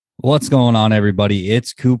What's going on, everybody?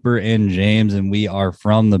 It's Cooper and James, and we are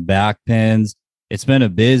from the back pens. It's been a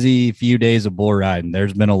busy few days of bull riding.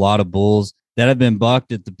 There's been a lot of bulls that have been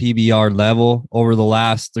bucked at the PBR level over the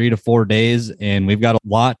last 3 to 4 days, and we've got a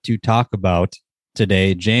lot to talk about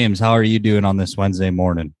today. James, how are you doing on this Wednesday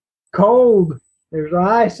morning? Cold. There's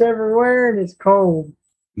ice everywhere and it's cold.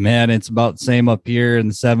 Man, it's about the same up here in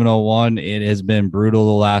the 701. It has been brutal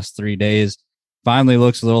the last 3 days. Finally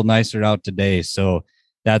looks a little nicer out today, so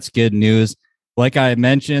that's good news. Like I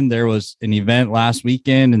mentioned, there was an event last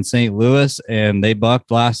weekend in St. Louis, and they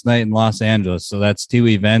bucked last night in Los Angeles. So that's 2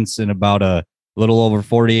 events in about a little over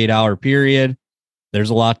 48-hour period.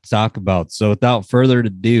 There's a lot to talk about. So without further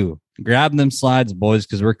ado, grab them slides, boys,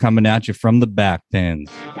 because we're coming at you from the back pens.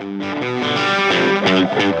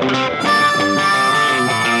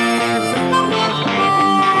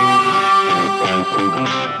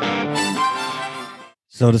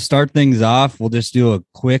 So to start things off, we'll just do a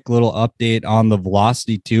quick little update on the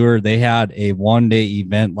Velocity Tour. They had a one-day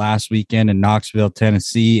event last weekend in Knoxville,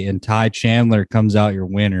 Tennessee, and Ty Chandler comes out your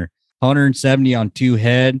winner. 170 on 2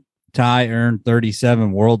 head. Ty earned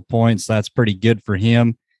 37 world points. That's pretty good for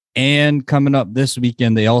him. And coming up this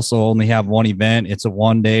weekend, they also only have one event. It's a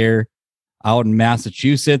one-dayer out in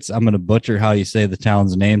Massachusetts. I'm going to butcher how you say the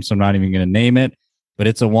town's name, so I'm not even going to name it. But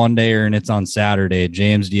it's a one-dayer, and it's on Saturday.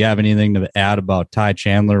 James, do you have anything to add about Ty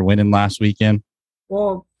Chandler winning last weekend?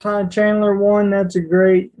 Well, Ty Chandler won. It's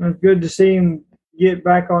good to see him get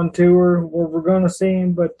back on tour where we're going to see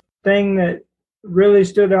him. But the thing that really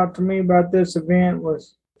stood out to me about this event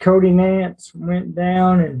was Cody Nance went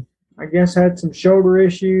down and I guess had some shoulder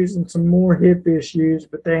issues and some more hip issues,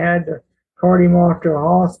 but they had to cart him off to a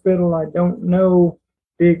hospital. I don't know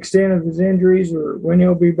the extent of his injuries or when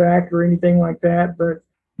he'll be back or anything like that. But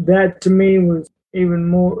that to me was even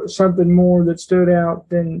more something more that stood out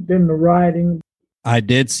than the riding. I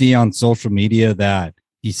did see on social media that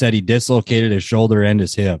he said he dislocated his shoulder and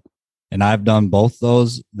his hip. And I've done both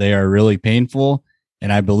those. They are really painful.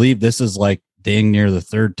 And I believe this is like dang near the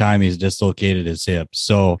 3rd time he's dislocated his hip.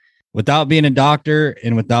 So without being a doctor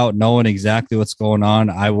and without knowing exactly what's going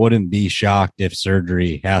on, I wouldn't be shocked if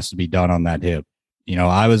surgery has to be done on that hip. You know,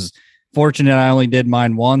 I was fortunate I only did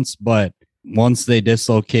mine once, but once they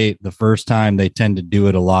dislocate the first time, they tend to do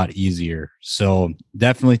it a lot easier. So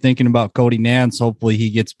definitely thinking about Cody Nance. Hopefully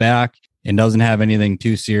he gets back and doesn't have anything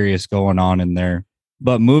too serious going on in there.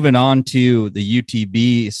 But moving on to the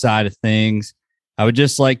UTB side of things, I would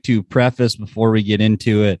just like to preface before we get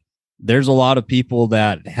into it, there's a lot of people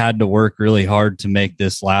that had to work really hard to make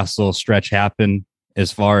this last little stretch happen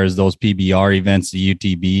as far as those PBR events, the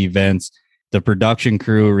UTB events. The production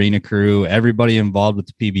crew, arena crew, everybody involved with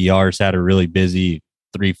the PBRs had a really busy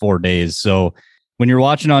 3-4 days. So when you're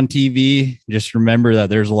watching on TV, just remember that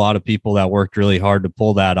there's a lot of people that worked really hard to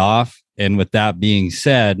pull that off. And with that being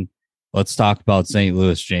said, let's talk about St.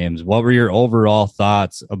 Louis, James. What were your overall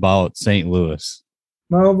thoughts about St. Louis?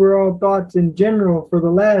 My overall thoughts in general for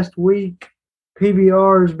the last week,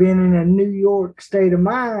 PBR has been in a New York state of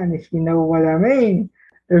mind, if you know what I mean.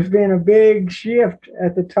 There's been a big shift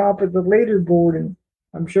at the top of the leaderboard, and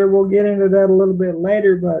I'm sure we'll get into that a little bit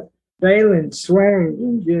later, but Dalen Swearing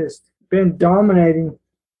and just been dominating,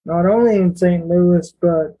 not only in St. Louis,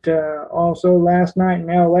 but also last night in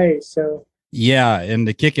LA. So yeah, and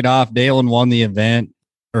to kick it off, Dalen won the event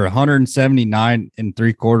for 179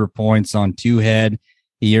 3/4 points on 2 head.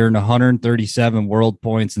 He earned 137 world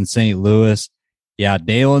points in St. Louis. Yeah,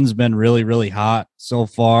 Dalen's been really, really hot so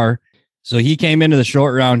far. So he came into the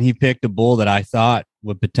short round. He picked a bull that I thought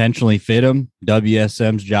would potentially fit him,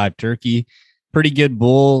 WSM's Jive Turkey. Pretty good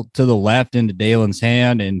bull to the left into Dalen's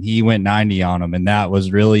hand, and he went 90 on him. And that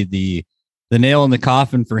was really the nail in the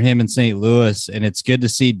coffin for him in St. Louis. And it's good to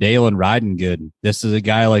see Dalen riding good. This is a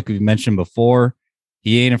guy, like we mentioned before,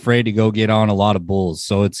 he ain't afraid to go get on a lot of bulls.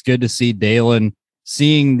 So it's good to see Dalen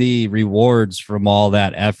seeing the rewards from all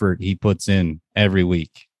that effort he puts in every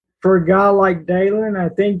week. For a guy like Dalen, I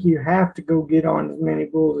think you have to go get on as many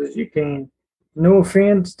bulls as you can. No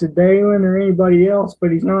offense to Dalen or anybody else,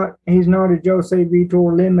 but he's not a Jose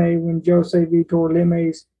Vitor Leme when Jose Vitor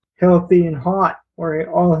Leme's healthy and hot, where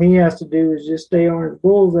all he has to do is just stay on his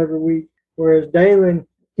bulls every week. Whereas Dalen,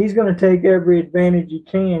 he's going to take every advantage he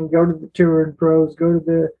can, go to the Touring Pros, go to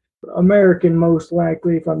the American most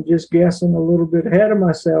likely, if I'm just guessing a little bit ahead of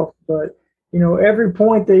myself, but you know, every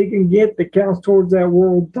point that he can get that counts towards that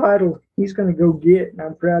world title, he's going to go get. And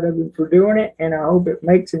I'm proud of him for doing it. And I hope it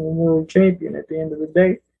makes him a world champion at the end of the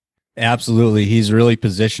day. Absolutely. He's really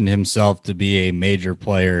positioned himself to be a major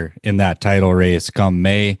player in that title race come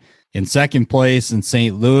May. In second place in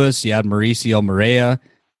St. Louis, you had Mauricio Morea.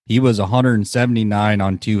 He was 179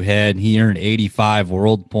 on 2 head. He earned 85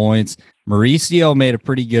 world points. Mauricio made a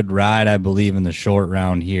pretty good ride, I believe, in the short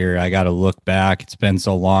round here. I got to look back. It's been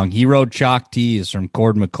so long. He rode Chalk Tees from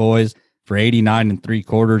Cord McCoy's for 89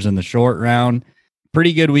 3/4 in the short round.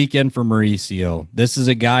 Pretty good weekend for Mauricio. This is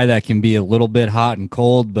a guy that can be a little bit hot and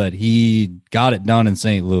cold, but he got it done in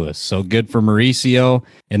St. Louis. So good for Mauricio,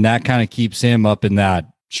 and that kind of keeps him up in that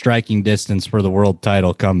striking distance for the world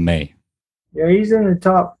title come May. Yeah, he's in the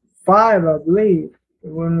top 5, I believe.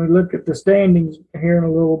 When we look at the standings here in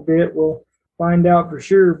a little bit, we'll find out for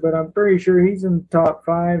sure, but I'm pretty sure he's in the top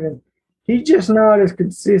 5, and he's just not as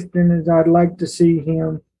consistent as I'd like to see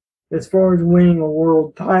him. As far as winning a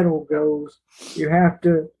world title goes, you have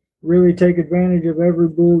to really take advantage of every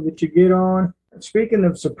bull that you get on. Speaking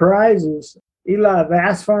of surprises, Eli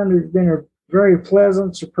Vassfinder has been a very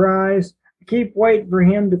pleasant surprise. I keep waiting for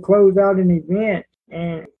him to close out an event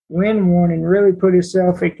and win one and really put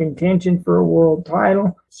himself in contention for a world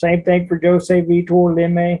title. Same thing for Jose Vitor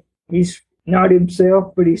Leme. He's not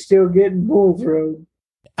himself, but he's still getting bulls rode.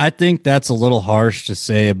 I think that's a little harsh to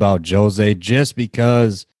say about Jose just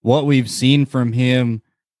because what we've seen from him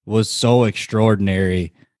was so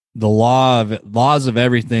extraordinary. The laws of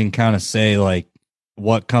everything kind of say like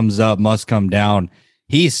what comes up must come down.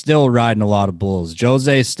 He's still riding a lot of bulls.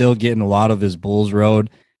 Jose's still getting a lot of his bulls rode.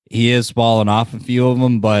 He is falling off a few of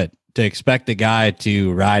them, but to expect a guy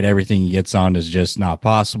to ride everything he gets on is just not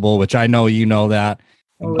possible, which I know you know that.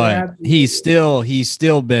 Oh, but absolutely. he's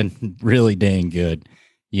still been really dang good.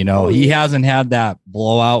 You know, he hasn't had that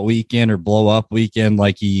blowout weekend or blow up weekend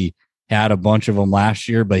like he had a bunch of them last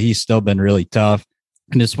year, but he's still been really tough.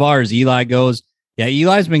 And as far as Eli goes, yeah,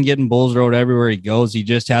 Eli's been getting bulls rode everywhere he goes. He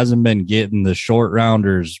just hasn't been getting the short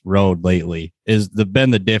rounders rode lately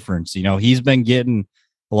been the difference. You know, he's been getting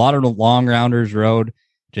a lot of the long rounders rode,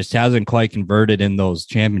 just hasn't quite converted in those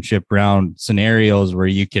championship round scenarios where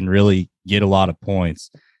you can really get a lot of points.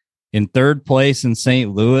 In third place in St.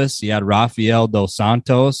 Louis, you had Rafael Dos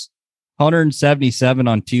Santos, 177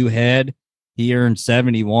 on 2 head. He earned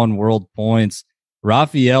 71 world points.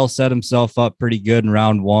 Rafael set himself up pretty good in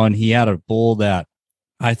round 1. He had a bull that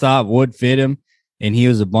I thought would fit him, and he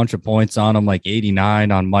was a bunch of points on him, like 89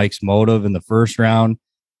 on Mike's Motive in the first round.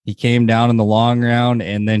 He came down in the long round,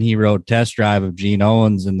 and then he rode Test Drive of Gene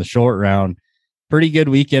Owens in the short round. Pretty good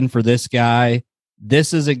weekend for this guy.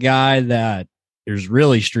 This is a guy that is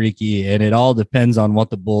really streaky, and it all depends on what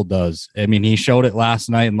the bull does. I mean, he showed it last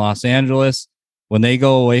night in Los Angeles. When they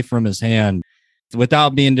go away from his hand,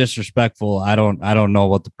 without being disrespectful, I don't know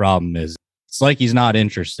what the problem is. It's like he's not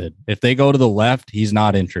interested. If they go to the left, he's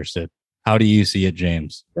not interested. How do you see it,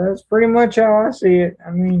 James? That's pretty much how I see it. I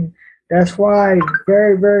mean, that's why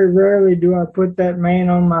very, very rarely do I put that man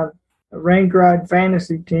on my Rank Ride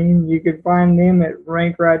Fantasy team. You can find them at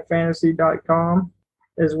rankridefantasy.com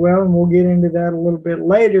as well, and we'll get into that a little bit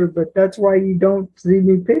later, but that's why you don't see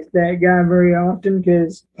me pick that guy very often,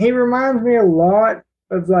 because he reminds me a lot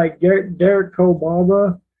of like Derek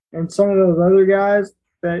Cobaba and some of those other guys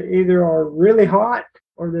that either are really hot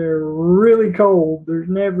or they're really cold. There's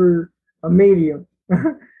never a medium.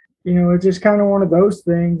 You know, it's just kind of one of those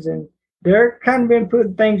things, and Derek kind of been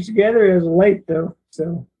putting things together as of late, though,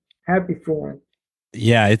 so happy for him.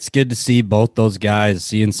 Yeah, it's good to see both those guys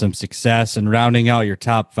seeing some success. And rounding out your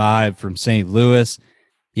top 5 from St. Louis,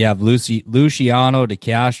 you have Luciano de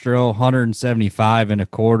Castro, 175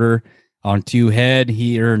 1/4 on 2 head.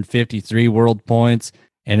 He earned 53 world points.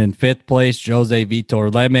 And in 5th place, Jose Vitor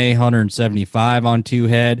Leme, 175 on 2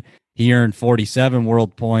 head. He earned 47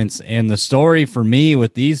 world points. And the story for me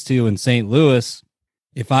with these two in St. Louis,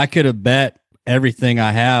 if I could have bet everything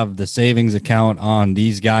I have, the savings account on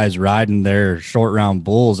these guys riding their short round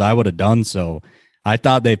bulls, I would have done so. I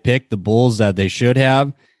thought they picked the bulls that they should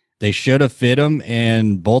have. They should have fit them,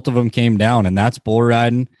 and both of them came down, and that's bull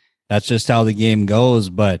riding. That's just how the game goes.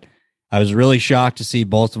 But I was really shocked to see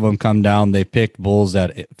both of them come down. They picked bulls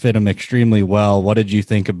that fit them extremely well. What did you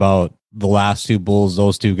think about the last 2 bulls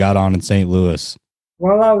those two got on in St. Louis?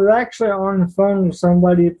 Well, I was actually on the phone with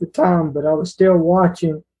somebody at the time, but I was still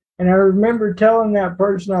watching. And I remember telling that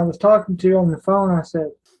person I was talking to on the phone, I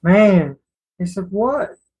said, man, he said,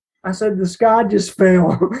 what? I said, the sky just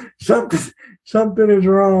fell. Something is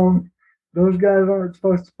wrong. Those guys aren't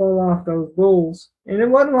supposed to fall off those bulls. And it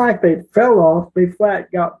wasn't like they fell off. They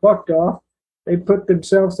flat got bucked off. They put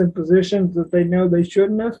themselves in positions that they know they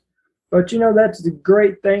shouldn't have. But, you know, that's the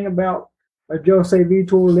great thing about Jose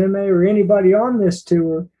Vitor Leme or anybody on this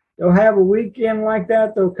tour. They'll have a weekend like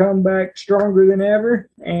that. They'll come back stronger than ever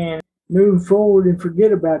and move forward and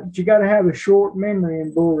forget about it. You got to have a short memory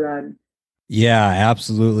in bull riding. Yeah,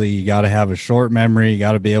 absolutely. You got to have a short memory. You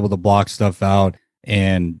got to be able to block stuff out.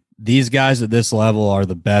 And these guys at this level are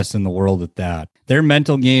the best in the world at that. Their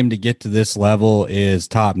mental game to get to this level is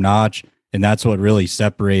top notch. And that's what really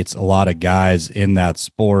separates a lot of guys in that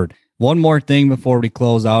sport. One more thing before we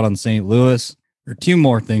close out on St. Louis, or two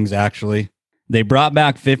more things, actually. They brought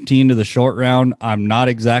back 15 to the short round. I'm not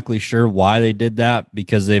exactly sure why they did that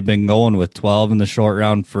because they've been going with 12 in the short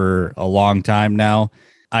round for a long time now.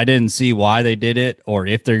 I didn't see why they did it or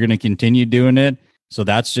if they're going to continue doing it. So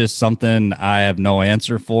that's just something I have no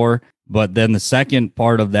answer for. But then the second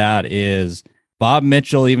part of that is Bob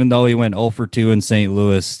Mitchell, even though he went 0 for 2 in St.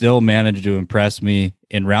 Louis, still managed to impress me.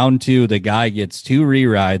 In round 2, the guy gets 2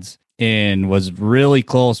 re-rides and was really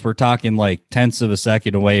close. We're talking like tenths of a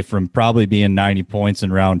second away from probably being 90 points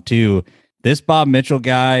in round 2. This Bob Mitchell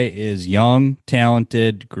guy is young,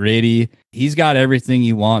 talented, gritty. He's got everything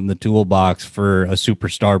you want in the toolbox for a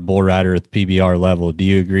superstar bull rider at the PBR level. Do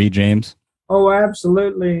you agree, James? Oh,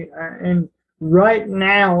 absolutely. And right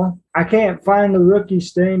now, I can't find the rookie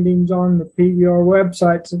standings on the PBR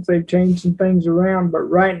website since they've changed some things around. But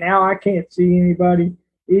right now, I can't see anybody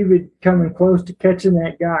even coming close to catching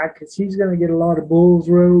that guy because he's going to get a lot of Bulls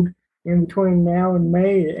Road in between now and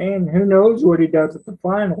May, and who knows what he does at the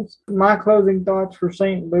finals. My closing thoughts for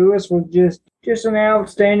St. Louis was just an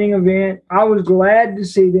outstanding event. I was glad to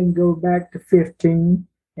see them go back to 15,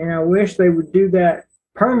 and I wish they would do that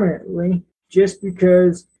permanently just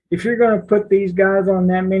because if you're going to put these guys on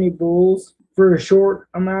that many bulls for a short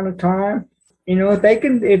amount of time, you know, if they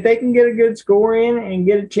can get a good score in and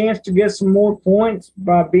get a chance to get some more points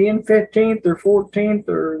by being 15th or 14th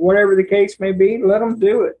or whatever the case may be, let them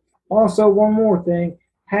do it. Also, one more thing,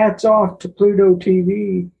 hats off to Pluto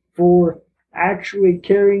TV for actually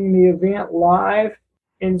carrying the event live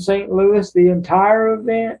in St. Louis, the entire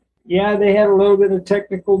event. Yeah, they had a little bit of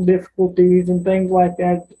technical difficulties and things like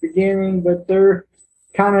that at the beginning, but they're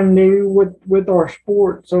kind of new with our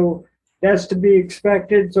sport, so that's to be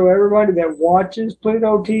expected. So everybody that watches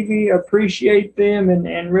Pluto TV, appreciate them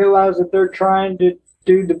and realize that they're trying to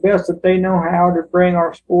do the best that they know how to bring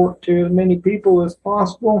our sport to as many people as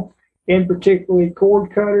possible, and particularly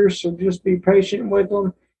cord cutters. So just be patient with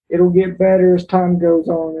them. It'll get better as time goes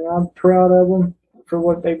on, and I'm proud of them for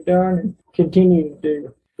what they've done and continue to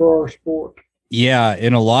do for our sport. Yeah,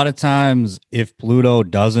 and a lot of times if Pluto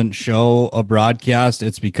doesn't show a broadcast,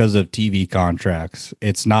 it's because of TV contracts.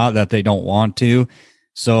 It's not that they don't want to.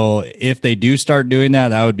 So if they do start doing that,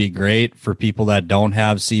 that would be great for people that don't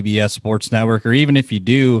have CBS Sports Network, or even if you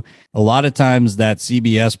do, a lot of times that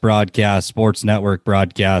CBS broadcast, Sports Network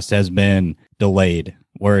broadcast has been delayed,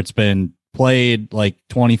 where it's been played like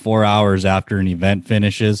 24 hours after an event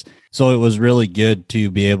finishes. So it was really good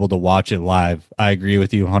to be able to watch it live. I agree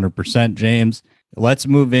with you 100%, James. Let's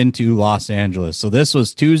move into Los Angeles. So this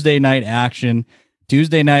was Tuesday night action,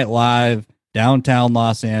 Tuesday night live, downtown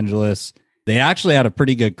Los Angeles. They actually had a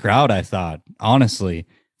pretty good crowd, I thought, honestly.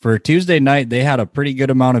 For Tuesday night, they had a pretty good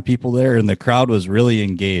amount of people there, and the crowd was really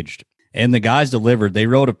engaged. And the guys delivered. They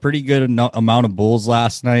rode a pretty good amount of bulls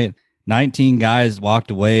last night. 19 guys walked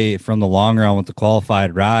away from the long run with the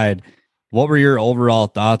qualified ride. What were your overall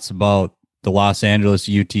thoughts about the Los Angeles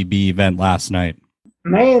UTB event last night?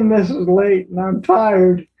 Man, this is late and I'm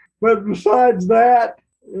tired. But besides that,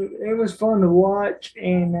 it was fun to watch.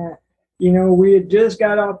 And, you know, we had just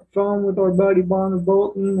got off the phone with our buddy Bonner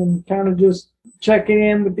Bolton and kind of just checking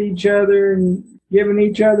in with each other and giving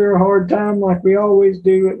each other a hard time like we always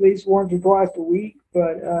do at least once or twice a week.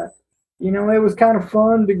 But, you know, it was kind of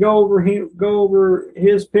fun to go over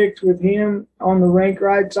his picks with him on the rank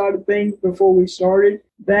ride side of things before we started.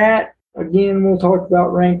 That, again, we'll talk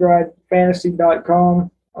about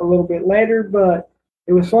RankRideFantasy.com a little bit later, but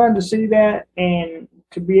it was fun to see that and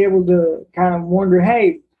to be able to kind of wonder,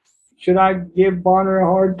 hey, should I give Bonner a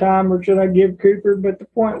hard time or should I give Cooper? But the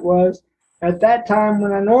point was, at that time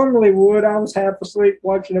when I normally would, I was half asleep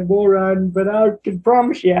watching a bull riding, but I can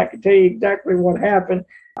promise you I could tell you exactly what happened.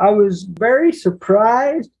 I was very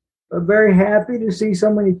surprised, but very happy to see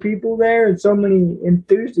so many people there and so many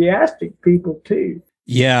enthusiastic people too.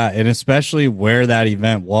 Yeah, and especially where that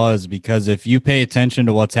event was, because if you pay attention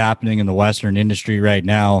to what's happening in the Western industry right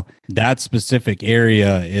now, that specific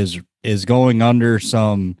area is going under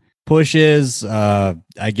some pushes.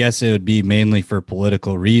 I guess it would be mainly for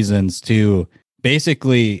political reasons to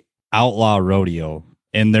basically outlaw rodeo.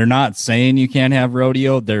 And they're not saying you can't have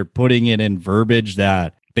rodeo. They're putting it in verbiage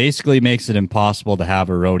that basically makes it impossible to have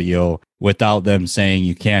a rodeo without them saying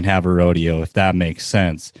you can't have a rodeo, if that makes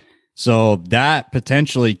sense. So that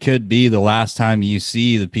potentially could be the last time you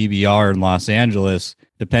see the PBR in Los Angeles,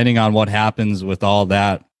 depending on what happens with all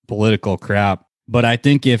that political crap. But I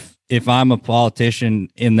think if I'm a politician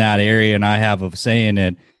in that area and I have a say in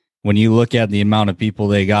it, when you look at the amount of people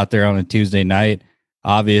they got there on a Tuesday night,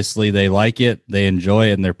 obviously they like it, they enjoy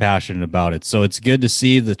it, and they're passionate about it. So it's good to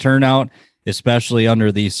see the turnout, especially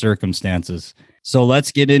under these circumstances. So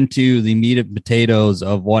let's get into the meat and potatoes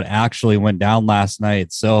of what actually went down last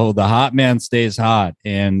night. So the hot man stays hot,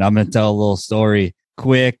 and I'm going to tell a little story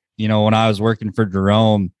quick. You know, when I was working for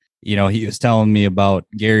Jerome, you know, he was telling me about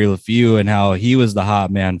Gary LeFew and how he was the hot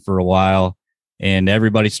man for a while, and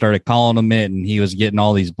everybody started calling him it, and he was getting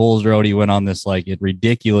all these bulls rode. He went on this like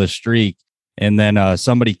ridiculous streak, and then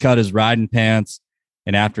somebody cut his riding pants,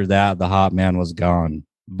 and after that, the hot man was gone.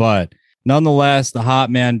 But nonetheless, the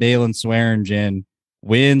hot man, Dalen Swearingen,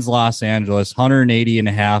 wins Los Angeles,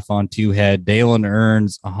 180.5 on two head. Dalen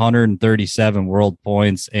earns 137 world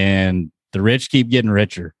points, and the rich keep getting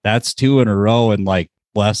richer. That's 2 in a row in like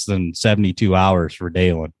less than 72 hours for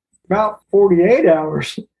Dalen. About 48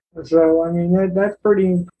 hours. So, I mean, that's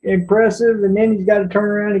pretty impressive. And then he's got to turn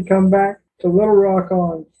around and come back to Little Rock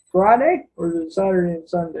on Friday, or is it Saturday and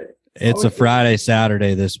Sunday? It's a Friday,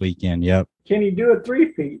 Saturday this weekend. Yep. Can he do a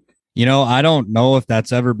 3-peat? You know, I don't know if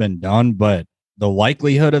that's ever been done, but the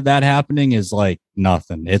likelihood of that happening is like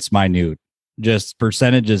nothing. It's minute. Just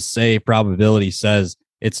percentages say, probability says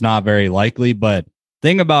it's not very likely. But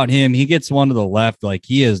thing about him, he gets one to the left. Like,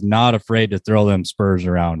 he is not afraid to throw them spurs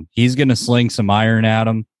around. He's going to sling some iron at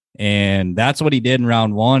him. And that's what he did in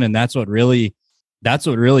round one. And that's what really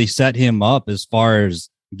set him up as far as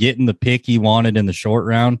getting the pick he wanted in the short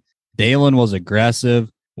round. Dalen was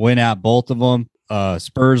aggressive, went at both of them.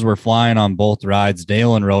 Spurs were flying on both rides.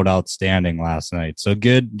 Dalen rode outstanding last night. So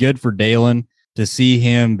good for Dalen to see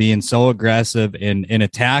him being so aggressive in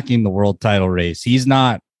attacking the world title race. He's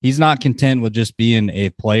not content with just being a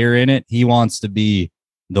player in it. He wants to be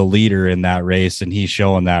the leader in that race, and he's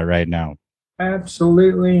showing that right now.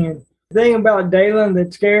 Absolutely. And the thing about Dalen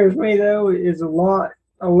that scares me, though, is a lot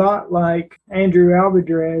like Andrew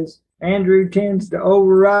Alvarez. Andrew tends to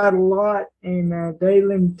override a lot, and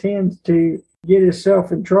Dalen tends to get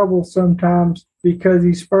himself in trouble sometimes because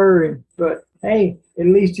he's spurring. But, hey, at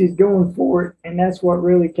least he's going for it, and that's what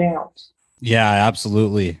really counts. Yeah,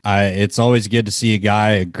 absolutely. It's always good to see a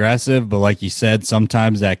guy aggressive, but like you said,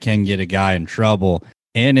 sometimes that can get a guy in trouble.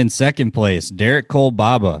 And in second place, Derek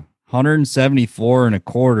Kolbaba,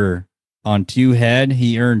 174.25 on two head.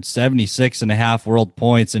 He earned 76.5 world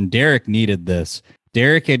points, and Derek needed this.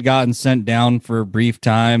 Derek had gotten sent down for a brief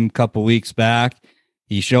time a couple weeks back.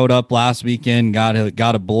 He showed up last weekend, got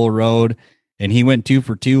a bull road, and he went 2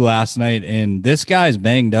 for 2 last night. And this guy's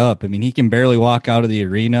banged up. I mean, he can barely walk out of the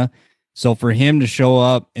arena. So for him to show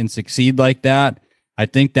up and succeed like that, I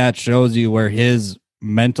think that shows you where his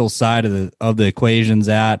mental side of the equation's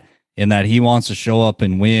at, and that he wants to show up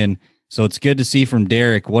and win. So it's good to see from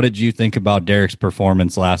Derek. What did you think about Derek's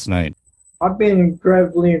performance last night? I've been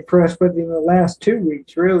incredibly impressed with him the last 2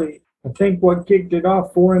 weeks, really. I think what kicked it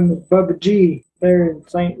off for him was Bubba G there in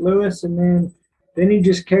St. Louis, and then he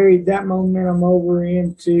just carried that momentum over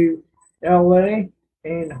into L.A.,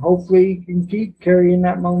 and hopefully he can keep carrying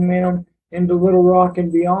that momentum into Little Rock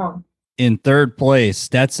and beyond. In third place,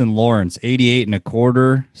 Stetson Lawrence,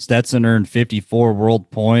 88.25. Stetson earned 54 world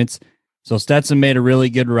points. So Stetson made a really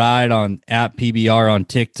good ride at PBR on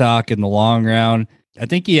TikTok in the long round. I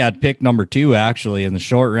think he had pick number 2, actually. In the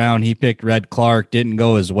short round, he picked Red Clark. Didn't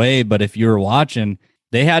go his way, but if you were watching,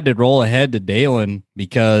 they had to roll ahead to Dalen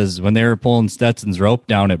because when they were pulling Stetson's rope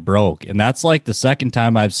down, it broke. And that's like the second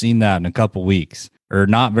time I've seen that in a couple weeks, or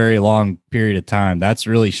not very long period of time. That's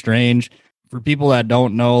really strange. For people that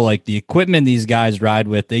don't know, like the equipment these guys ride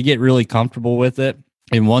with, they get really comfortable with it.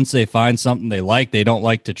 And once they find something they like, they don't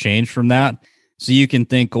like to change from that. So you can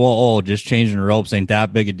think, well, just changing the ropes ain't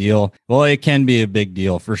that big a deal. Well, it can be a big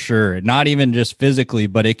deal for sure. Not even just physically,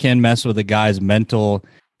 but it can mess with a guy's mental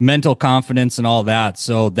confidence and all that.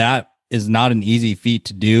 So that is not an easy feat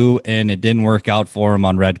to do, and it didn't work out for him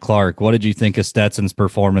on Red Clark. What did you think of Stetson's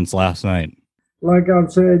performance last night? Like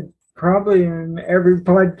I've said, probably in every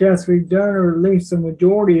podcast we've done, or at least the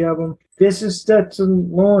majority of them, this is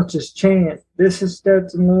Stetson Lawrence's chance. This is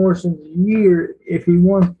Stetson Lawrence's year if he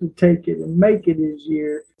wants to take it and make it his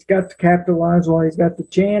year. He's got to capitalize while he's got the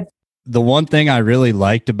chance. The one thing I really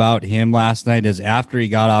liked about him last night is after he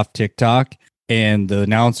got off TikTok and the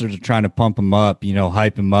announcers are trying to pump him up,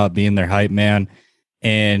 hype him up, being their hype man.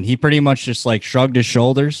 And he pretty much just like shrugged his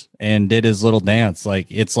shoulders and did his little dance. Like,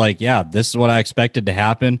 it's like, yeah, this is what I expected to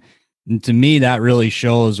happen. And to me, that really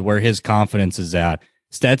shows where his confidence is at.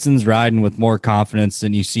 Stetson's riding with more confidence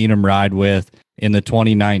than you've seen him ride with in the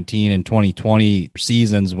 2019 and 2020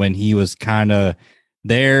 seasons when he was kind of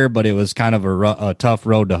there, but it was kind of a tough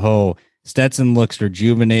road to hoe. Stetson looks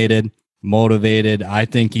rejuvenated, motivated. I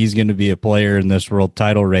think he's going to be a player in this world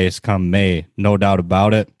title race come May, no doubt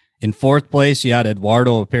about it. In fourth place, you had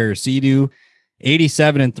Eduardo Aparecido,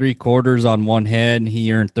 87 3/4 on one head.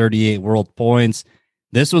 He earned 38 world points.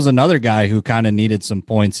 This was another guy who kind of needed some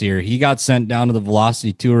points here. He got sent down to the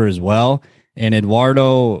Velocity Tour as well, and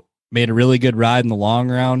Eduardo made a really good ride in the long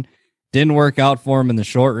round. Didn't work out for him in the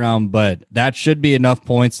short round, but that should be enough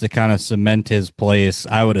points to kind of cement his place,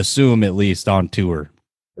 I would assume, at least on tour.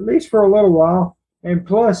 At least for a little while. And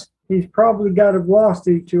plus, he's probably got a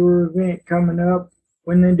Velocity Tour event coming up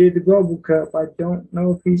when they do the Global Cup. I don't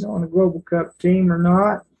know if he's on a Global Cup team or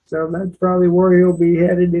not, so that's probably where he'll be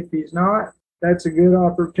headed if he's not. That's a good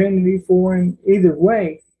opportunity for him either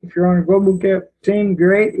way. If you're on a Global Cup team,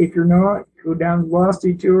 great. If you're not, go down the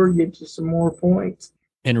Velocity Tour, get you some more points.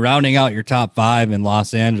 And rounding out your top five in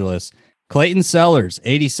Los Angeles, Clayton Sellers,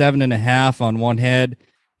 87.5 on one head,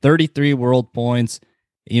 33 world points.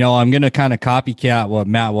 You know, I'm going to kind of copycat what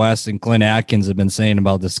Matt West and Clint Atkins have been saying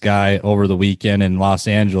about this guy over the weekend in Los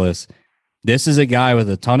Angeles. This is a guy with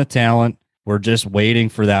a ton of talent. We're just waiting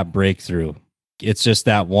for that breakthrough. It's just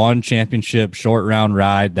that one championship short round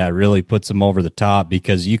ride that really puts him over the top,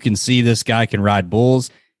 because you can see this guy can ride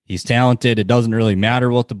bulls. He's talented. It doesn't really matter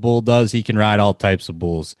what the bull does. He can ride all types of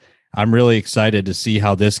bulls. I'm really excited to see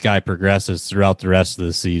how this guy progresses throughout the rest of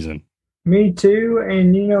the season. Me too.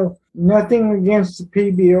 And, you know, nothing against the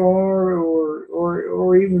PBR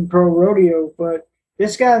or even Pro Rodeo, but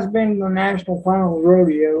this guy's been in the National Finals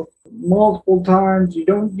Rodeo multiple times. You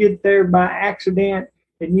don't get there by accident,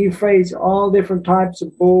 and you face all different types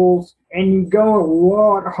of bulls, and you go a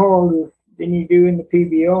lot harder than you do in the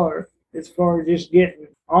PBR as far as just getting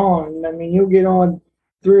on. I mean, you'll get on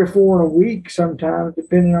 3 or 4 in a week sometimes,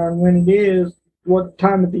 depending on when it is, what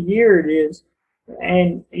time of the year it is.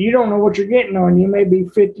 And you don't know what you're getting on. You may be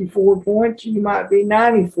 54 points, you might be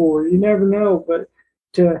 94. You never know. But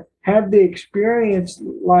to have the experience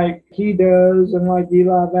like he does, and like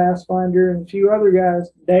Eli Vastfinder and a few other guys,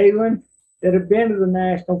 Dalen, that have been to the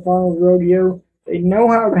National Finals Rodeo, they know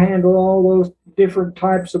how to handle all those different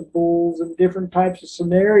types of bulls and different types of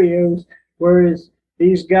scenarios, whereas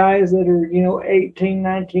these guys that are, you know, 18,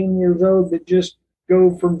 19 years old that just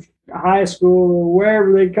go from high school or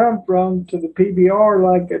wherever they come from to the PBR,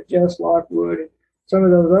 like a Jess Lockwood and some of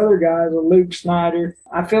those other guys, or Luke Snyder,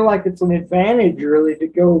 I feel like it's an advantage really to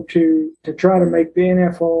go to try to make the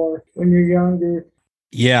NFR when you're younger.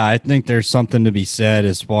 Yeah, I think there's something to be said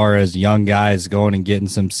as far as young guys going and getting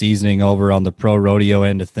some seasoning over on the pro rodeo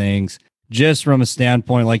end of things. Just from a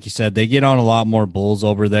standpoint, like you said, they get on a lot more bulls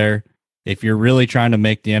over there. If you're really trying to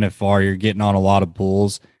make the NFR, you're getting on a lot of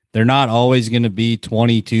bulls. They're not always going to be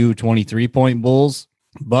 22, 23-point bulls,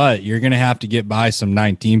 but you're going to have to get by some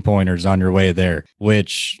 19-pointers on your way there,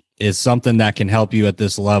 which is something that can help you at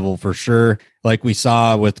this level for sure. Like we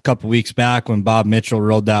saw with a couple weeks back when Bob Mitchell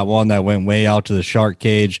rode that one that went way out to the shark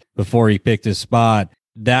cage before he picked his spot.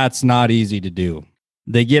 That's not easy to do.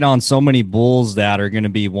 They get on so many bulls that are going to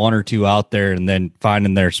be 1 or 2 out there and then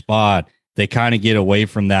finding their spot. They kind of get away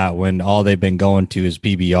from that when all they've been going to is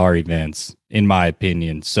PBR events, in my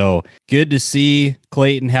opinion. So good to see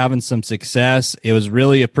Clayton having some success. It was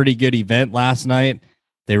really a pretty good event last night.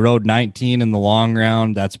 They rode 19 in the long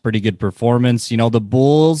round. That's pretty good performance. You know, the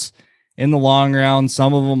bulls in the long round,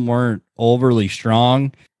 some of them weren't overly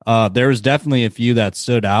strong. There was definitely a few that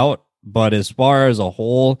stood out, but as far as a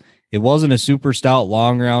whole, it wasn't a super stout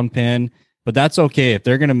long round pin. But that's okay. If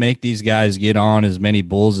they're going to make these guys get on as many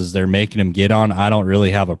bulls as they're making them get on, I don't really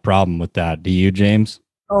have a problem with that. Do you, James?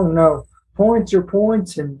 Oh, no. Points are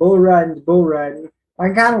points, and bull riding is bull riding. I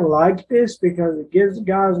kind of like this because it gives the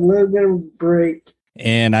guys a little bit of a break.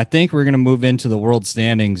 And I think we're going to move into the world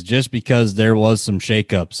standings just because there was some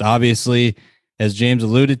shakeups. Obviously, as James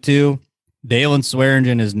alluded to, Dalen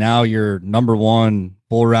Swearingen is now your number 1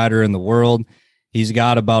 bull rider in the world. He's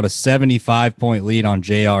got about a 75-point lead on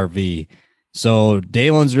JRV. So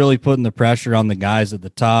Dalen's really putting the pressure on the guys at the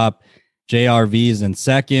top. JRV is in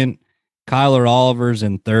second. Kyler Oliver's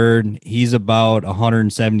in third. He's about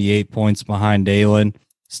 178 points behind Dalen.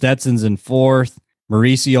 Stetson's in fourth.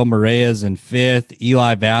 Mauricio Morea's in fifth.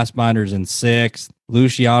 Eli Vastbinder's in sixth.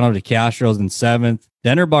 Luciano De Castro's in seventh.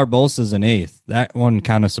 Denner Barbosa's in eighth. That one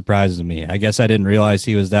kind of surprises me. I guess I didn't realize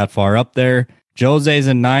he was that far up there. Jose's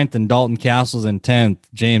in ninth and Dalton Castle's in 10th.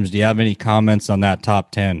 James, do you have any comments on that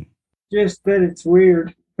top 10? Just that it's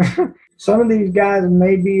weird. Some of these guys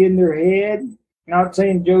may be in their head, not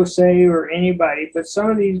saying Jose or anybody, but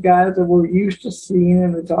some of these guys that we're used to seeing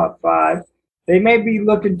in the top 5, they may be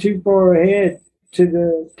looking too far ahead to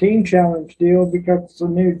the team challenge deal because it's a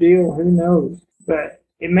new deal. Who knows? But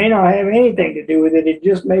it may not have anything to do with it. It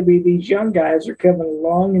just may be these young guys are coming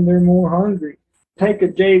along and they're more hungry. Take a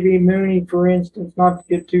JV Mooney, for instance, not to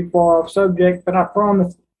get too far off subject, but I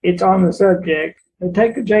promise it's on the subject. But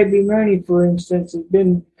take a JV Mooney, for instance, has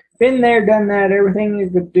been there, done that, everything he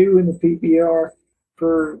could do in the PPR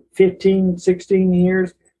for 15, 16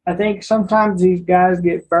 years. I think sometimes these guys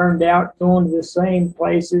get burned out going to the same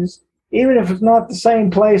places. Even if it's not the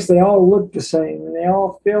same place, they all look the same and they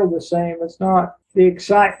all feel the same. It's not the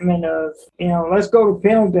excitement of, let's go to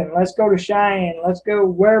Pendleton, let's go to Cheyenne, let's go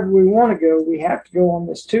wherever we want to go. We have to go on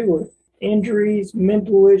this tour. Injuries,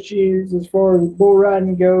 mental issues, as far as bull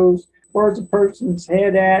riding goes, where's a person's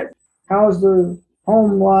head at, how's their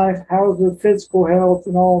home life, how's their physical health,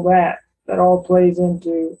 and all that. That all plays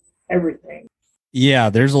into everything. Yeah,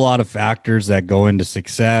 there's a lot of factors that go into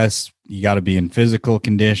success. You got to be in physical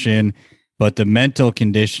condition, but the mental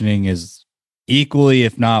conditioning is equally,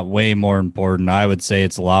 if not way more important. I would say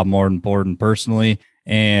it's a lot more important personally.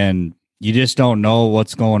 And you just don't know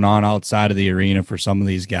what's going on outside of the arena for some of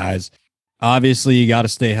these guys. Obviously, you got to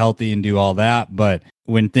stay healthy and do all that. But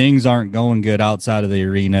when things aren't going good outside of the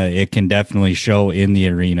arena, it can definitely show in the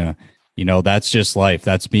arena. That's just life.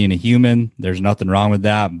 That's being a human. There's nothing wrong with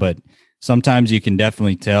that. But sometimes you can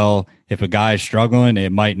definitely tell if a guy is struggling.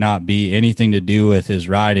 It might not be anything to do with his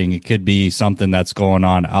riding. It could be something that's going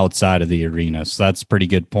on outside of the arena. So that's a pretty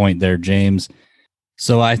good point there, James.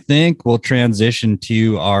 So I think we'll transition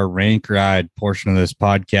to our rank ride portion of this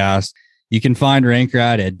podcast. You can find Rank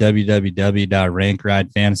Ride at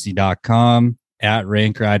www.rankridefantasy.com, at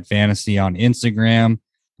Rank Ride Fantasy on Instagram,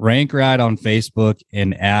 Rank Ride on Facebook,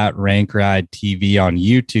 and at Rank Ride TV on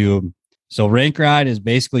YouTube. So Rank Ride is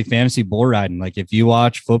basically fantasy bull riding. Like if you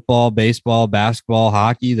watch football, baseball, basketball,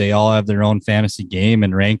 hockey, they all have their own fantasy game,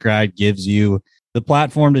 and Rank Ride gives you the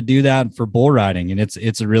platform to do that for bull riding. And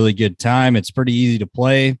it's a really good time. It's pretty easy to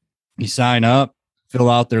play. You sign up, fill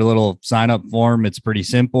out their little sign up form. It's pretty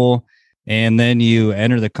simple. And then you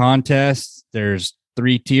enter the contest. There's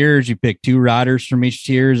 3 tiers. You pick 2 riders from each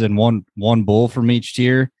tiers and one bull from each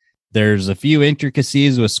tier. There's a few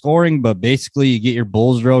intricacies with scoring, but basically you get your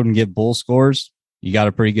bulls rode and get bull scores. You got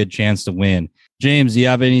a pretty good chance to win. James, do you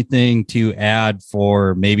have anything to add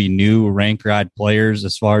for maybe new Rank Ride players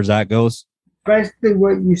as far as that goes? Basically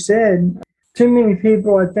what you said. Too many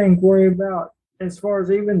people, I think, worry about, as far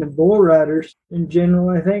as even the bull riders in general.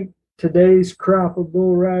 I think today's crop of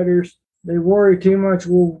bull riders, they worry too much.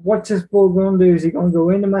 Well, what's this bull going to do? Is he going to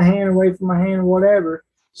go into my hand, away from my hand, whatever?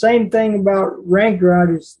 Same thing about Rank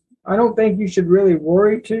Riders. I don't think you should really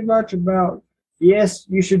worry too much about, yes,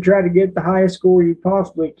 you should try to get the highest score you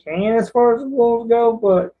possibly can as far as the bulls go,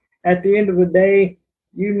 but at the end of the day,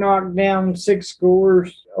 you knock down 6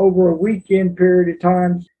 scores over a weekend period of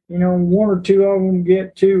time, 1 or 2 of them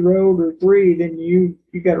get 2 rode or 3, then you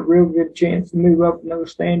got a real good chance to move up in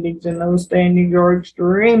those standings, and those standings are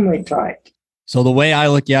extremely tight. So the way I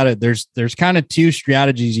look at it, there's kind of 2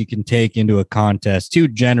 strategies you can take into a contest, 2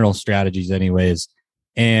 general strategies anyways.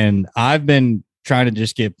 And I've been trying to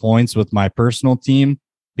just get points with my personal team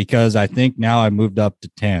because I think now I moved up to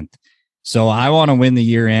 10th. So I want to win the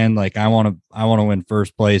year end. Like I want to win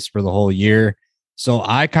first place for the whole year. So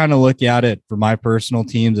I kind of look at it for my personal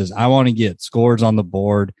teams as I want to get scores on the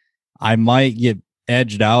board. I might get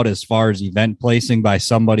edged out as far as event placing by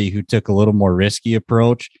somebody who took a little more risky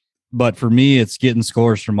approach. But for me, it's getting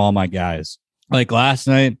scores from all my guys. Like last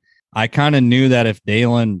night, I kind of knew that if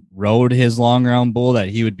Dalen rode his long round bull, that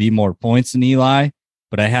he would be more points than Eli,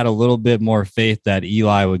 but I had a little bit more faith that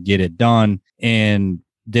Eli would get it done. And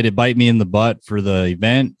did it bite me in the butt for the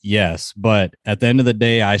event? Yes. But at the end of the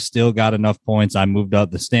day, I still got enough points. I moved up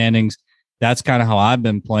the standings. That's kind of how I've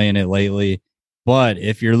been playing it lately. But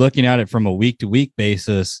if you're looking at it from a week to week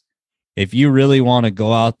basis, if you really want to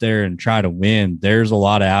go out there and try to win, there's a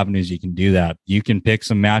lot of avenues you can do that. You can pick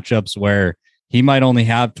some matchups where he might only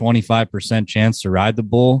have 25% chance to ride the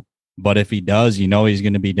bull, but if he does, he's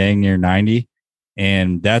going to be dang near 90.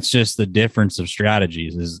 And that's just the difference of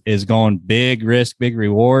strategies is going big risk, big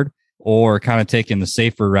reward, or kind of taking the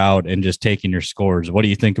safer route and just taking your scores. What do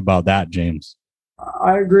you think about that, James?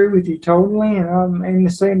 I agree with you totally, and I'm in the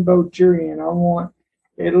same boat you're in. I want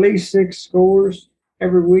at least 6 scores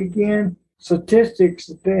every weekend. Statistics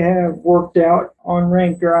that they have worked out on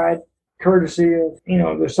Rank Ride, courtesy of,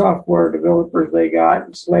 the software developers they got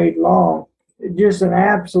and Slade Long. It's just an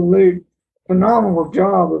absolute phenomenal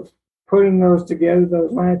job of putting those together,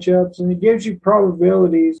 those matchups, and it gives you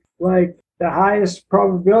probabilities. Like the highest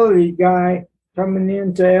probability guy coming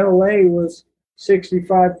into LA was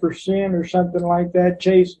 65% or something like that,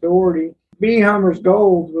 Chase Doherty. B Hummer's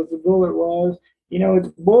Gold was the bull it was. You know, it's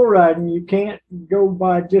bull riding. You can't go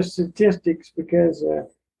by just statistics because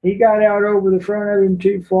he got out over the front of him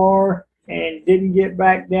too far and didn't get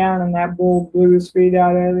back down, and that bull blew his feet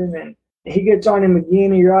out of him. And he gets on him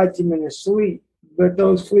again. He rides him in his sleep. But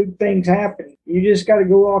those fluke things happen. You just got to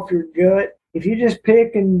go off your gut. If you just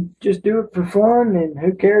pick and just do it for fun, and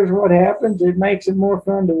who cares what happens, it makes it more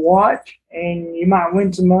fun to watch. And you might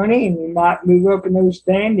win some money, and you might move up in those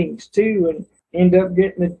standings too, and end up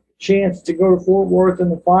getting a chance to go to Fort Worth in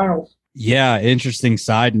the finals. Yeah, interesting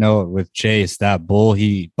side note with Chase. That bull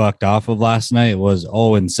he bucked off of last night was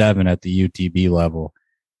 0-7 at the UTB level.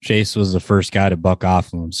 Chase was the first guy to buck off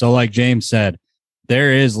of him. So like James said,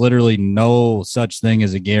 there is literally no such thing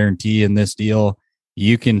as a guarantee in this deal.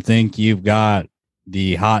 You can think you've got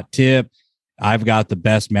the hot tip. I've got the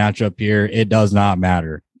best matchup here. It does not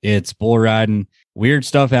matter. It's bull riding. Weird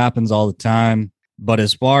stuff happens all the time. But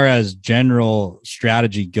as far as general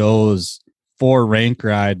strategy goes for rank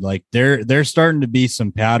ride, like there's starting to be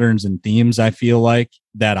some patterns and themes, I feel like,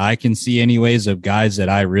 that I can see anyways, of guys that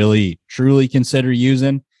I really truly consider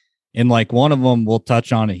using. And like one of them, we'll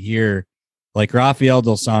touch on it here. Like Rafael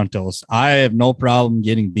Dos Santos, I have no problem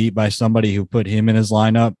getting beat by somebody who put him in his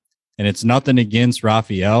lineup. And it's nothing against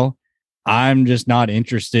Rafael. I'm just not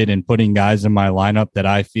interested in putting guys in my lineup that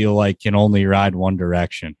I feel like can only ride one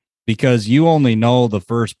direction, because you only know the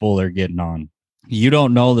first bull they're getting on. You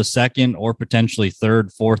don't know the second or potentially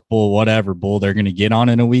third, fourth bull, whatever bull they're going to get on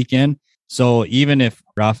in a weekend. So even if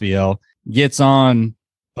Rafael gets on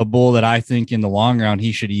a bull that I think in the long run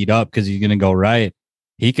he should eat up because he's going to go right,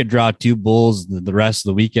 he could draw two bulls the rest of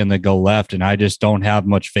the weekend that go left, and I just don't have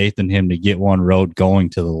much faith in him to get one road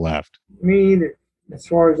going to the left. Me either, as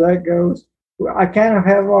far as that goes. I kind of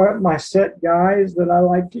have my set guys that I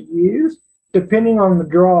like to use, depending on the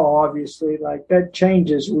draw, obviously. Like, that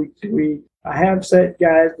changes week to week. I have set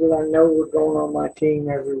guys that I know are going on my team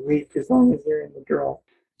every week as long as they're in the draw.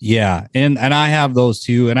 Yeah, and I have those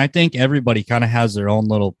too, and I think everybody kind of has their own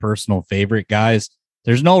little personal favorite guys.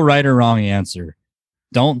 There's no right or wrong answer.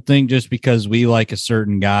 Don't think just because we like a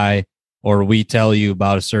certain guy or we tell you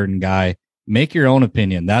about a certain guy, make your own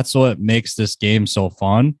opinion. That's what makes this game so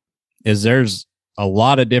fun, is there's a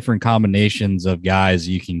lot of different combinations of guys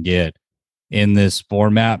you can get in this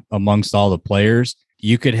format amongst all the players.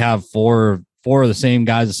 You could have four of the same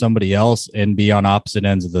guys as somebody else and be on opposite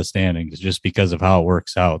ends of the standings just because of how it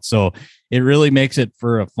works out. So it really makes it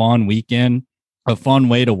for a fun weekend, a fun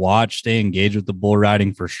way to watch, stay engaged with the bull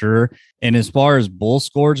riding for sure. And as far as bull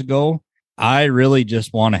scores go, I really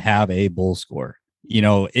just want to have a bull score. You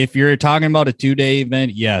know, if you're talking about a 2-day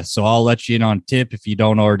event, yes. So I'll let you in on tip if you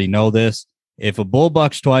don't already know this. If a bull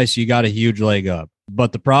bucks twice, you got a huge leg up.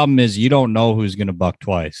 But the problem is you don't know who's going to buck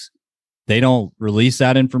twice. They don't release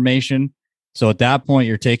that information. So at that point,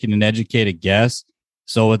 you're taking an educated guess.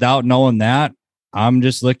 So without knowing that, I'm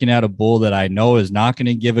just looking at a bull that I know is not going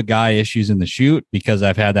to give a guy issues in the chute, because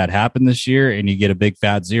I've had that happen this year, and you get a big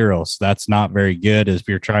fat zero. So that's not very good if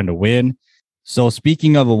you're trying to win. So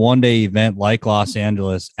speaking of a one-day event like Los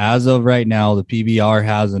Angeles, as of right now, the PBR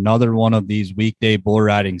has another one of these weekday bull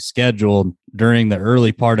riding scheduled during the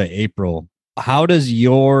early part of April. How does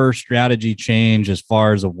your strategy change as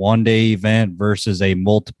far as a one-day event versus a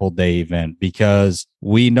multiple-day event? Because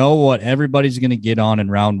we know what everybody's going to get on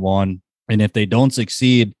in round one. And if they don't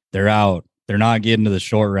succeed, they're out. They're not getting to the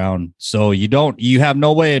short round. So you have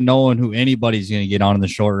no way of knowing who anybody's going to get on in the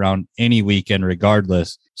short round any weekend,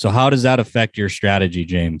 regardless. So how does that affect your strategy,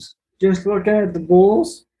 James? Just looking at the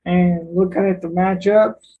bulls and looking at the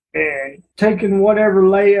matchups and taking whatever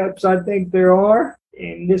layups I think there are.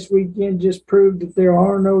 And this weekend just proved that there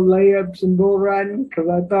are no layups in bull riding, because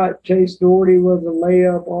I thought Chase Doherty was a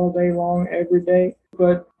layup all day long, every day.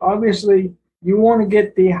 But obviously, you want to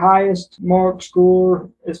get the highest mark score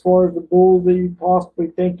as far as the bulls that you possibly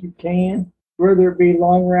think you can, whether it be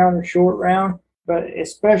long round or short round. But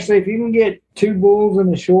especially if you can get two bulls in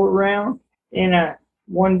the short round in a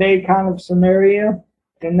one-day kind of scenario,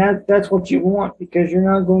 then that's what you want, because you're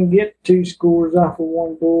not going to get two scores off of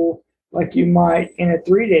one bull like you might in a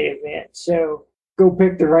 3-day event. So go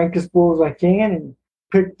pick the rankest bulls I can and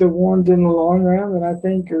pick the ones in the long round that I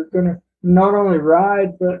think are going to not only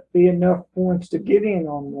ride, but be enough points to get in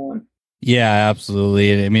on one. Yeah,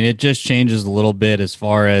 absolutely. I mean, it just changes a little bit as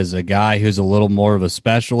far as a guy who's a little more of a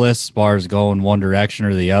specialist as far as going one direction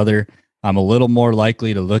or the other. I'm a little more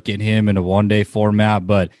likely to look at him in a one-day format,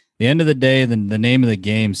 but at the end of the day, the name of the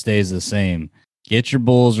game stays the same. Get your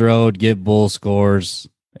bulls rode, get bull scores,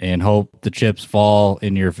 and hope the chips fall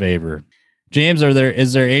in your favor. James,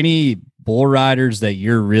 is there any bull riders that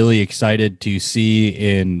you're really excited to see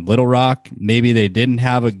in Little Rock? Maybe they didn't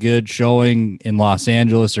have a good showing in Los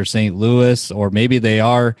Angeles or St. Louis, or maybe they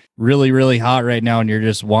are really, really hot right now and you're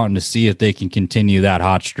just wanting to see if they can continue that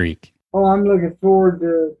hot streak. Oh, I'm looking forward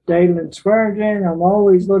to Dalen Swearingen. I'm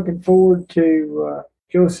always looking forward to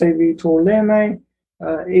Jose Vitor Leme.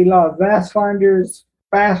 Eli Vastfinder is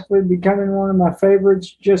fastly becoming one of my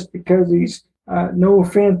favorites just because he's, no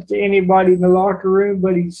offense to anybody in the locker room,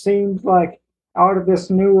 but he seems like out of this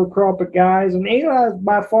newer crop of guys. And Eli is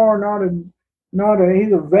by far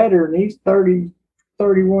he's a veteran. He's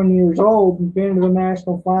 31 years old and been to the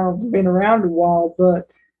national finals and been around a while. But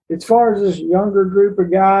as far as this younger group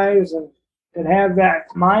of guys and that have that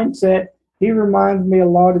mindset, he reminds me a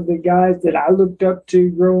lot of the guys that I looked up to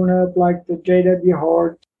growing up, like the J.W.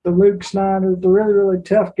 Hart, the Luke Snyder, the really, really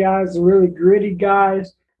tough guys, the really gritty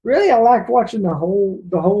guys. Really, I like watching the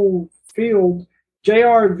whole field.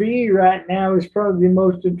 JRV right now is probably the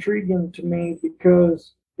most intriguing to me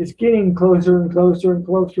because it's getting closer and closer and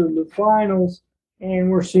closer to the finals, and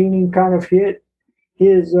we're seeing him kind of hit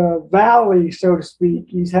his valley, so to speak.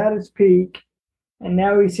 He's had his peak, and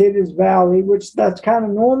now he's hit his valley, which that's kind of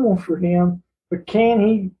normal for him. But can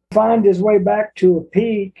he find his way back to a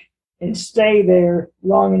peak and stay there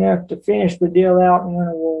long enough to finish the deal out and win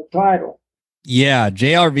a world title? Yeah,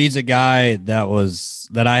 JRV's a guy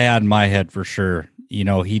that I had in my head for sure. You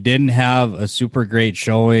know, he didn't have a super great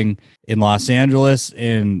showing in Los Angeles,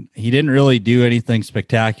 and he didn't really do anything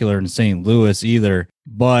spectacular in St. Louis either.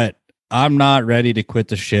 But I'm not ready to quit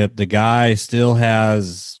the ship. The guy still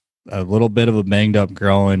has a little bit of a banged up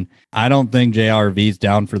growing. I don't think JRV's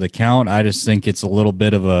down for the count. I just think it's a little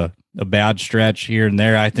bit of a bad stretch here and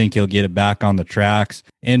there. I think he'll get it back on the tracks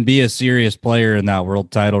and be a serious player in that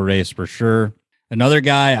world title race for sure. Another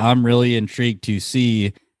guy I'm really intrigued to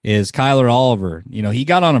see is Kyler Oliver. You know, he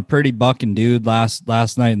got on a pretty bucking dude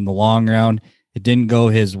last night in the long round. It didn't go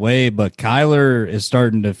his way, but Kyler is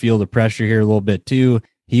starting to feel the pressure here a little bit too.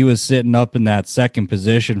 He was sitting up in that second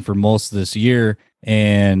position for most of this year,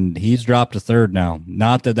 and he's dropped to third now.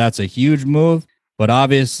 Not that that's a huge move, but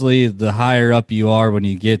obviously, the higher up you are when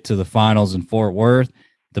you get to the finals in Fort Worth,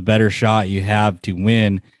 the better shot you have to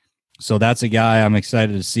win. So that's a guy I'm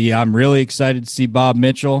excited to see. I'm really excited to see Bob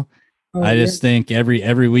Mitchell. I just think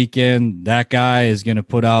every weekend that guy is going to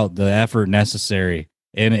put out the effort necessary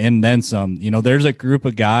and then some. You know, there's a group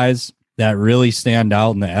of guys that really stand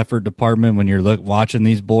out in the effort department when you're watching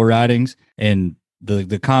these bull ridings, and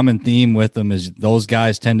the common theme with them is those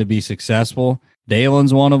guys tend to be successful.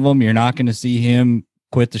 Dalen's one of them. You're not going to see him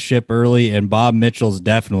quit the ship early, and Bob Mitchell's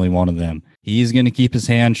definitely one of them. He's going to keep his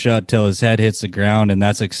hand shut till his head hits the ground, and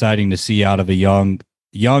that's exciting to see out of a young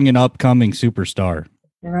and upcoming superstar.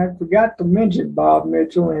 And I forgot to mention Bob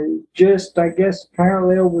Mitchell, and he just, I guess,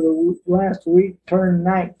 apparently over the last week turned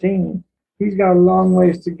 19. He's got a long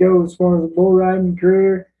ways to go as far as a bull riding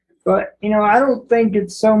career. But, you know, I don't think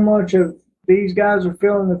it's so much of these guys are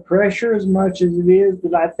feeling the pressure as much as it is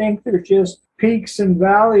that I think there's just peaks and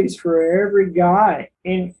valleys for every guy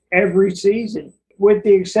in every season, with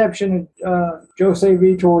the exception of Jose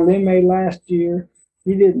Vitor Leme last year.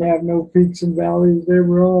 He didn't have no peaks and valleys. They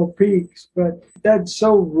were all peaks, but that's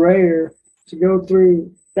so rare to go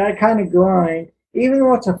through that kind of grind. Even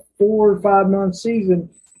though it's a 4 or 5 month season,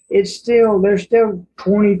 there's still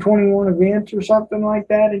 20, 21 events or something like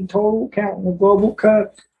that in total, counting the Global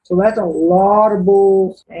Cup. So that's a lot of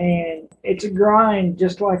bulls, and it's a grind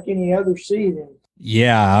just like any other season.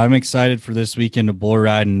 Yeah, I'm excited for this weekend of bull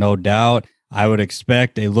riding, no doubt. I would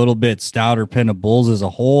expect a little bit stouter pen of bulls as a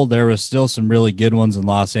whole. There was still some really good ones in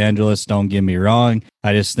Los Angeles, don't get me wrong.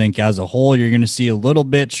 I just think as a whole, you're going to see a little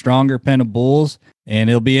bit stronger pen of bulls, and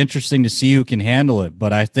it'll be interesting to see who can handle it.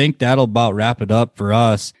 But I think that'll about wrap it up for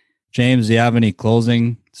us. James, do you have any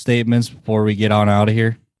closing statements before we get on out of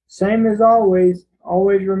here? Same as always.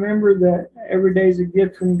 Always remember that every day is a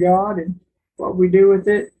gift from God, and what we do with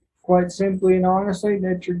it, quite simply and honestly,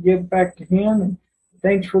 that's your gift back to Him. And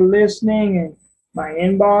thanks for listening, and my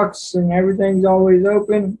inbox and everything's always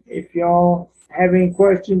open. If y'all have any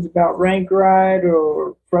questions about Rank Ride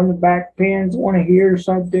or from the back pens, want to hear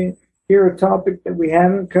something, hear a topic that we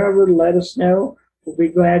haven't covered, let us know. We'll be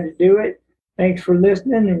glad to do it. Thanks for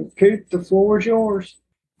listening, and Coop, the floor is yours.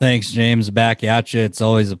 Thanks, James. Back at you. It's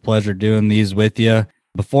always a pleasure doing these with you.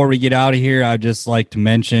 Before we get out of here, I'd just like to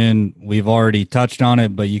mention, we've already touched on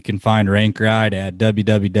it, but you can find Rank Ride at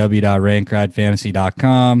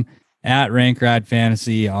www.rankridefantasy.com, at Rank Ride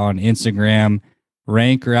Fantasy on Instagram,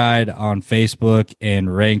 Rank Ride on Facebook,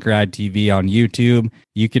 and Rank Ride TV on YouTube.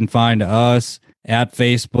 You can find us at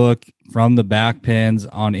Facebook, From the Back Pens,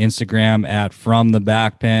 on Instagram at From the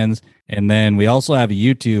Back Pens, And then we also have a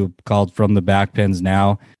YouTube called From the Back Pens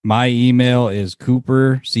Now. My email is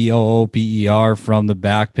Cooper, Cooper, from the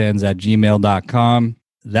backpens at gmail.com.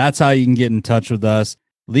 That's how you can get in touch with us.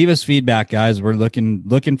 Leave us feedback, guys. We're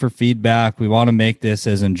looking for feedback. We want to make this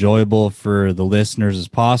as enjoyable for the listeners as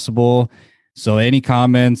possible. So any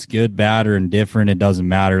comments, good, bad, or indifferent, it doesn't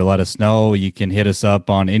matter. Let us know. You can hit us up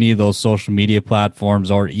on any of those social media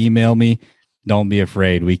platforms or email me. Don't be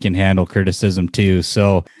afraid. We can handle criticism too.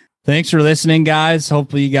 So thanks for listening, guys.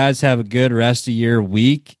 Hopefully you guys have a good rest of your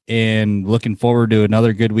week and looking forward to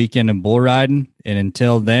another good weekend in bull riding. And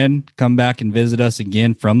until then, come back and visit us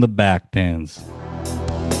again from the back pens.